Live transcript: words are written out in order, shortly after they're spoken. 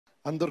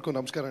అందరికీ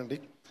నమస్కారం అండి.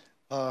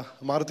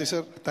 Maruti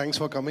sir, thanks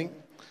for coming.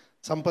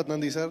 Sampath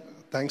Nandi sir,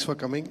 thanks for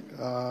coming.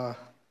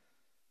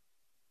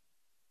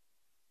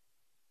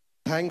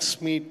 Thanks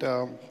meet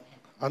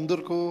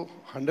అందరికీ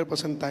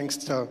 100% థ్యాంక్స్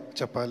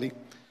చెప్పాలి.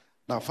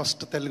 నా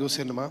first Telugu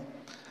cinema.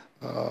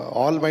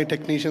 All my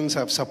technicians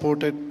have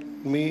supported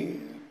me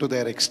to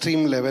their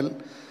extreme level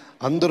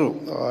అందరూ.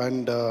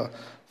 And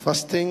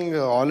first thing,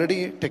 already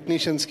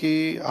టెక్నీషియన్స్కి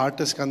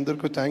ఆర్టిస్ట్కి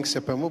అందరికీ థ్యాంక్స్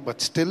చెప్పాము,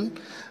 but still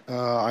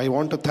I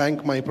want to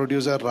thank my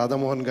producer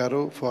Radha Mohan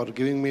గారు for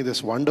giving me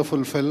this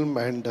wonderful film,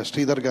 and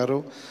Sridhar గారు,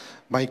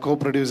 my co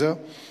producer,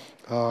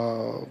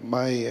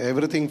 my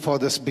everything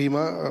for this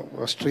భీమా,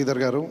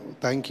 శ్రీధర్ గారు,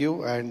 thank you.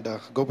 And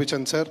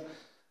Gopichand sir,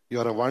 you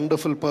are a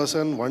wonderful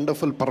person,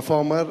 wonderful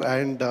performer,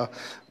 and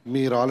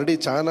మీరు already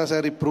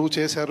చాలాసారి prove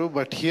చేశారు,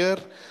 but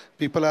here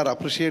people are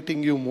appreciating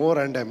you more,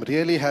 and I'm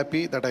really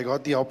happy that I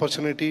got the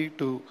opportunity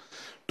to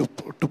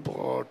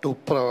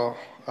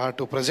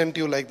present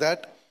you like that.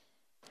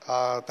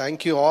 Thank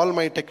you all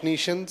my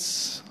technicians,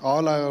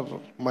 all are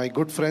my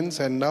good friends,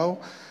 and now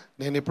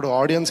నేను ఇప్పుడు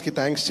ఆడియన్స్కి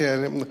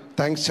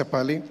thanks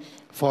చెప్పాలి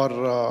for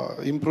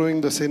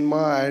improving the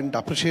cinema and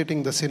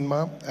appreciating the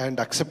cinema and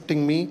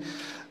accepting me.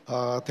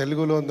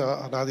 తెలుగులో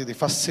నాది ఇది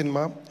first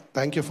cinema.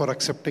 Thank you for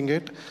accepting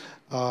it.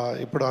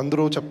 ఇప్పుడు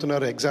అందరూ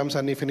చెప్తున్నారు ఎగ్జామ్స్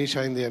అన్నీ ఫినిష్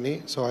అయింది అని.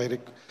 So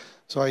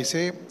I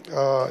say,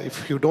 if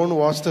you don't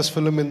watch this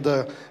film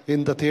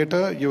in the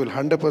theatre, you will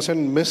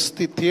 100% miss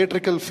the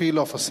theatrical feel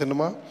of a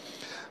cinema.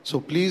 So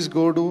please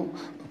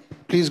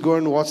go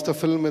and watch the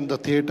film in the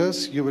theaters.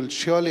 You will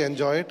surely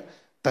enjoy it.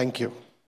 Thank you.